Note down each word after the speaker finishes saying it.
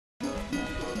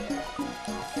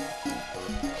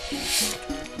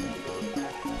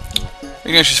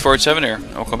English is 47 here.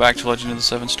 Welcome back to Legend of the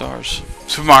Seven Stars.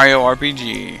 Super Mario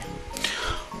RPG.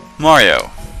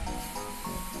 Mario.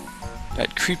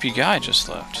 That creepy guy just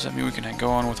left. Does that mean we can go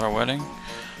on with our wedding?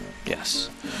 Yes.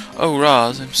 Oh,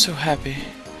 Roz, I'm so happy.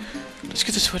 Let's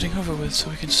get this wedding over with so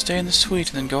we can stay in the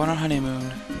suite and then go on our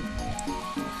honeymoon.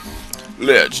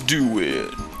 Let's do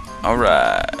it.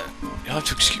 Alright. You'll have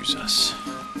to excuse us.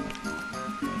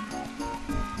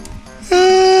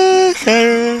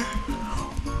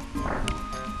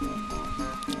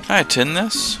 Can I attend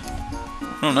this?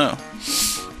 I don't know.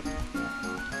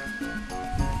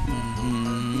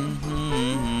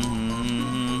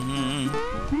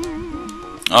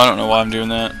 I don't know why I'm doing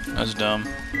that. That's dumb.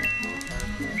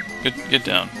 Get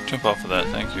down. Jump off of that.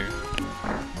 Thank you.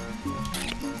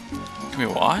 Can we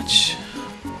watch?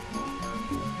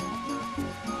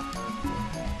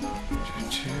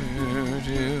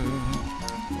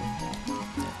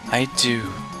 I do.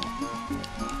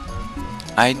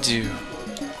 I do.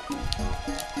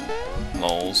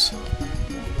 Lols.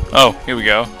 Oh, here we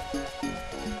go.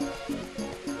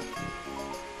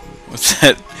 What's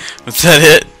that? What's that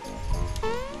hit?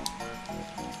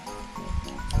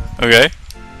 Okay.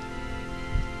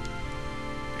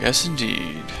 Yes,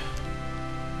 indeed.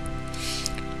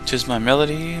 'Tis my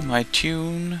melody, my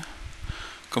tune,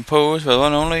 composed by the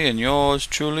one only and yours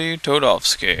truly,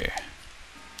 Todovsky.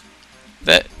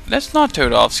 That's not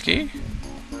Todovsky.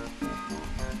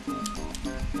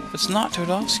 That's not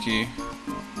Todovsky.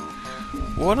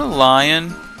 What a lion.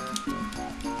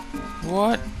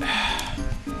 What?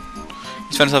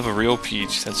 He's found himself a real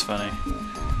Peach. That's funny.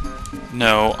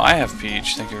 No, I have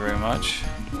Peach. Thank you very much.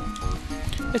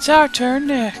 It's our turn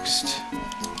next.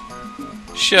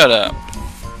 Shut up.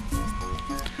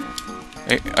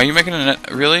 Hey, are you making a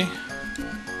really?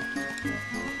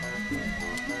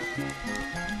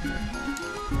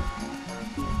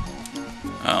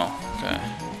 Oh, okay.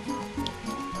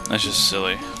 That's just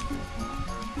silly.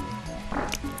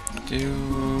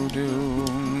 Do do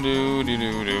do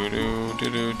do do do do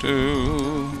do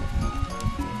do.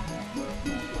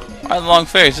 Why the long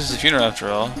face? This is a funeral after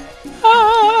all.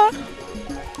 Ah!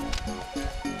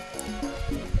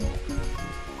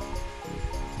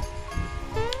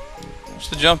 What's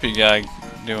the jumpy guy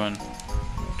doing?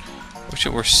 Wish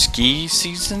it were ski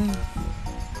season?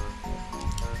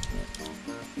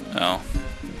 Oh.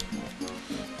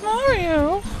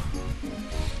 Mario!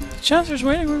 The Chancellor's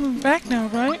waiting for me back now,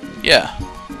 right? Yeah.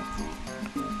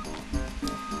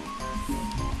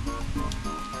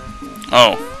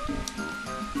 Oh.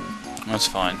 That's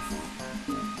fine.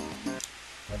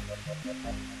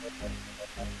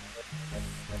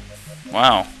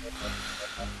 Wow.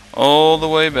 All the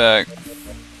way back.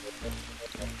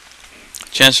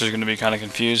 Chancellor's gonna be kind of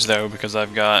confused though because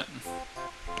I've got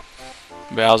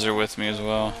Bowser with me as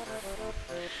well.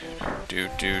 Do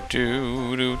do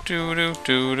do do do do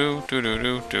do do do do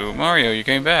do do. Mario, you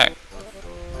came back.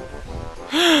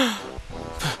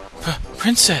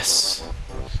 Princess,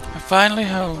 I'm finally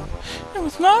home, and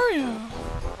with Mario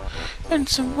and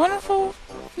some wonderful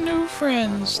new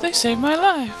friends. They saved my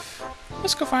life.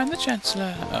 Let's go find the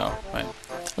Chancellor. Oh, wait.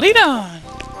 Lead on.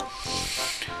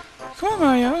 Come on,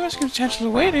 Mario. Let's get the Chancellor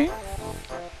waiting.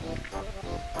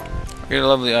 Get a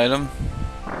lovely item.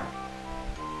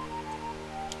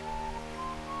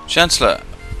 Chancellor,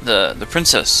 the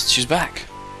princess, she's back.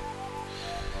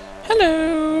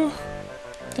 Hello.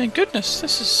 Thank goodness,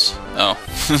 this is... Oh,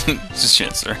 this is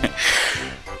Chancellor.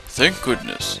 Thank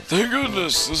goodness,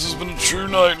 this has been a true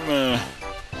nightmare.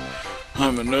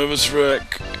 I'm a nervous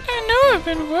wreck. I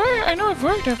know I've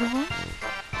worried everyone.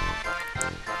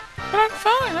 But I'm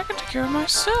fine, I can take care of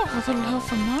myself with a little help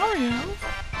from Mario.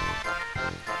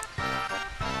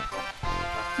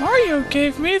 Mario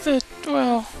gave me the...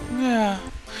 well, yeah.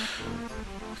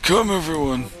 Come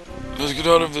everyone, let's get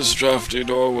out of this drafty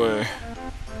doorway.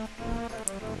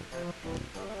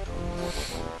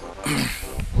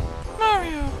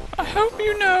 Mario, I hope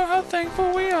you know how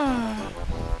thankful we are.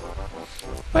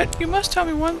 But you must tell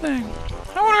me one thing.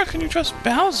 How on earth can you trust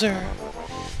Bowser?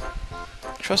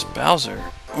 Trust Bowser?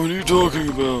 What are you talking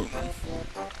about?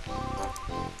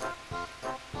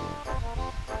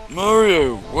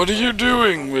 Mario, what are you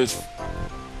doing with...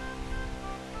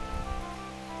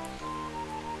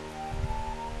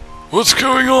 What's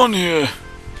going on here?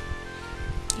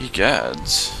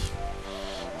 Egads.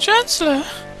 Chancellor!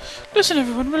 Listen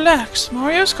everyone, relax.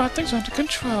 Mario's got things under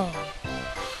control.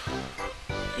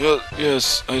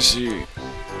 Yes, I see.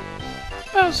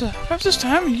 Bowser, perhaps this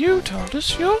time you told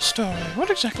us your story. What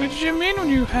exactly did you mean when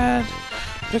you had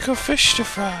little fish to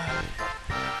fry?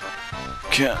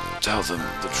 Can't tell them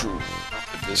the truth.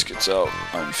 If this gets out,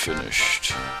 I'm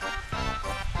finished.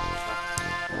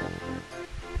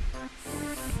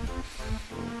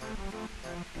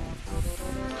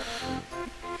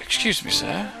 Excuse me,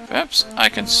 sir. Perhaps I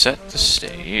can set the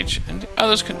stage, and the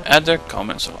others can add their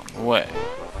comments along the way.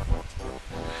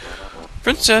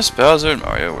 Princess, Bowser, and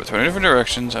Mario were thrown in different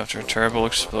directions after a terrible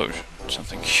explosion.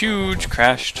 Something huge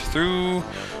crashed through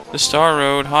the Star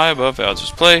Road high above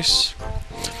Bowser's place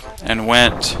and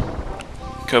went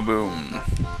kaboom.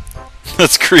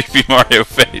 That's creepy Mario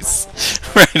face.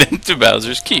 Right into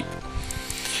Bowser's Keep.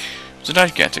 It was a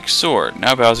gigantic sword.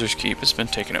 Now Bowser's Keep has been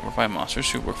taken over by monsters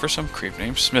who work for some creep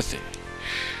named Smithy.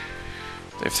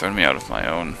 They've thrown me out of my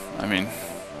own.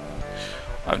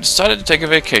 I've decided to take a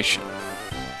vacation.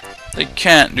 They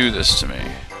can't do this to me.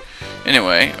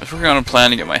 Anyway, I was working on a plan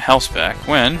to get my house back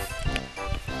when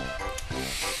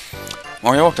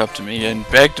Mario walked up to me and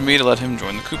begged me to let him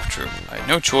join the Koopa Troop. I had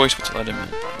no choice but to let him in.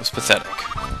 It was pathetic.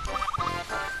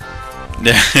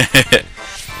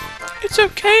 It's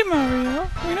okay, Mario.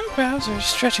 We know Bowser's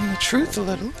stretching the truth a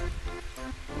little.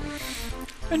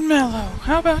 And Mello,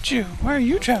 how about you? Why are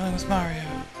you traveling with Mario?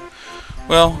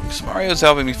 Well, because Mario's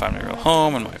helping me find my real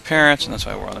home and my parents, and that's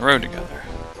why we're on the road together.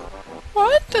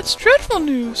 What? That's dreadful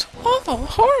news. Awful.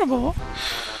 Horrible.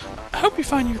 I hope you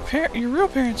find your real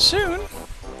parents soon.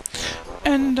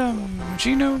 And,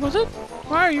 Gino, was it?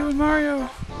 Why are you and Mario?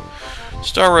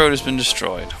 Star Road has been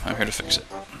destroyed. I'm here to fix it.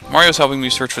 Mario's helping me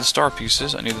search for the star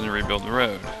pieces. I need them to rebuild the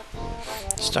road.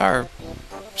 Star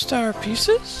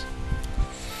pieces?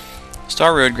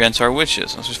 Star Road grants our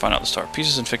wishes. Once we find out the star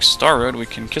pieces and fix Star Road, we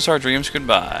can kiss our dreams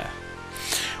goodbye.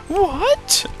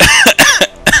 What?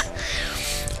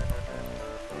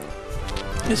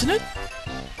 Isn't it?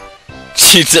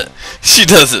 She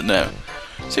doesn't know.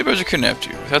 Say Bowser kidnapped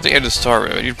you. Without the aid of the Star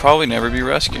Road, you'd probably never be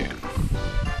rescued.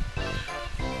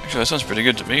 Actually, that sounds pretty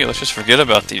good to me. Let's just forget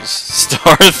about these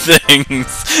star things.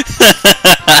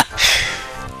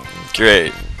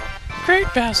 Great.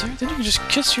 Great, Bowser. Then you can just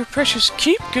kiss your precious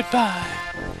keep goodbye.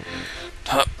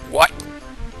 What?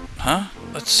 Huh?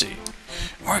 Let's see.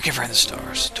 Where I can find the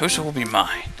stars. Toaster will be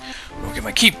mine. We'll get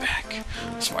my keep back.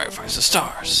 That's Mario finds the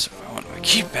stars. If I want my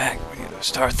keep back, we need those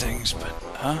star things, but,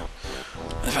 huh?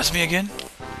 That's me again?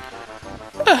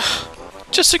 Ugh.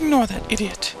 Just ignore that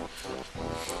idiot.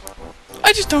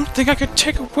 I just don't think I could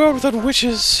take a world without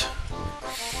witches.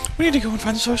 We need to go and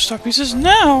find those star pieces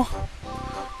now.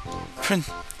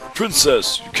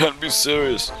 Princess, you can't be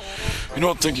serious. You're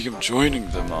not thinking of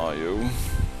joining them, are you?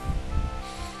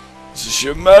 This is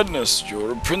sheer madness.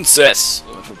 You're a princess.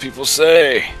 That's what people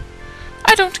say.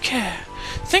 I don't care.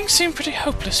 Things seem pretty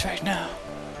hopeless right now.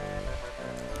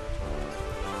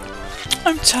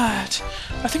 I'm tired.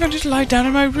 I think I need to lie down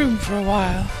in my room for a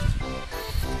while.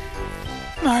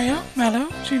 Mario, Mello,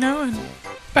 Gino, and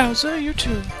Bowser, you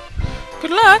too.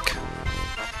 Good luck!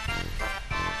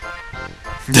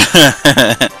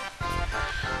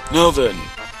 Now then,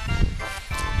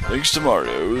 thanks to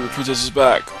Mario, the princess is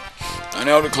back. I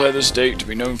now declare this date to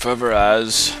be known forever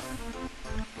as...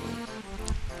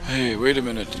 Hey, wait a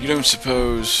minute, you don't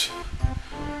suppose...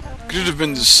 Could it have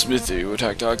been the Smithy who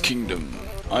attacked our kingdom?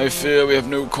 I fear we have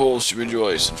no cause to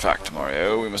rejoice. In fact,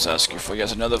 Mario, we must ask you for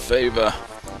yet another favor.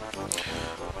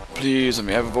 Please, on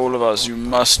behalf of all of us, you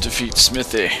must defeat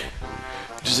Smithy.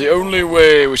 It is the only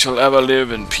way we shall ever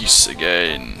live in peace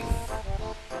again.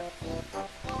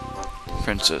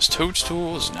 Princess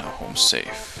Toadstool is now home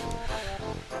safe.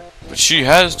 But she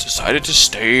has decided to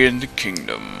stay in the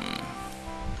kingdom.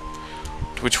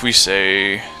 To which we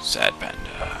say, sad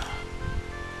panda.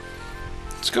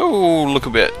 Let's go look a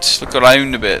bit. Look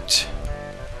around a bit.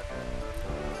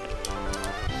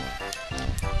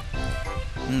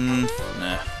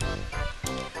 Nah.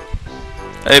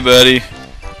 Hey, buddy.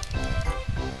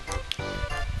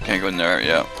 Can't go in there,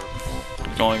 yeah.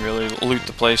 You can only really loot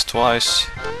the place twice.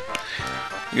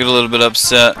 You get a little bit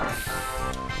upset.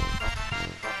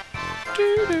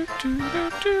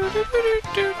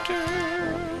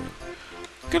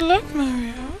 Good luck,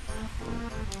 Mario.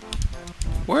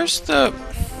 Where's the...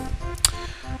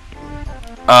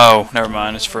 Oh, never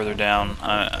mind. It's further down.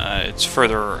 It's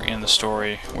further in the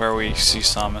story where we see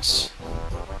Samus.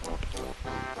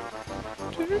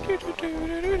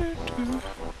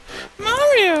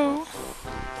 Mario!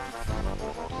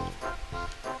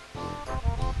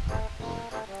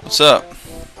 What's up?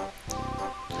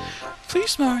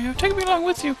 Please, Mario, take me along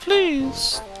with you,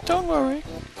 please. Don't worry.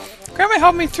 Grandma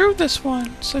helped me through this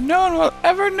one, so no one will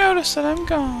ever notice that I'm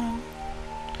gone.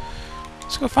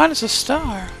 Let's go find us a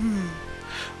star.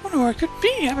 Wonder where it could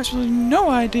be. I have absolutely no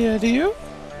idea, do you?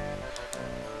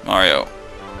 Mario.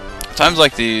 Times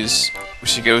like these, we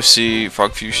should go see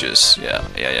Frog Fuchsius.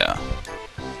 Yeah.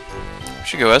 We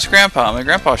should go ask Grandpa. My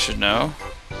grandpa should know.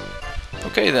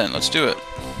 Okay then, let's do it.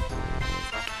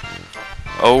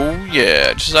 Oh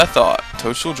yeah, just as I thought.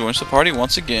 Toadstool joins the party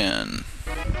once again.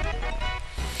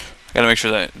 I gotta make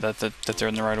sure that they're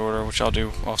in the right order, which I'll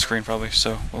do off screen probably.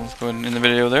 So we'll go ahead and end the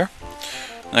video there.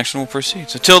 Next one will proceed.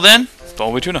 So till then, it's all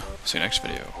the way tuna. See you next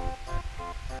video.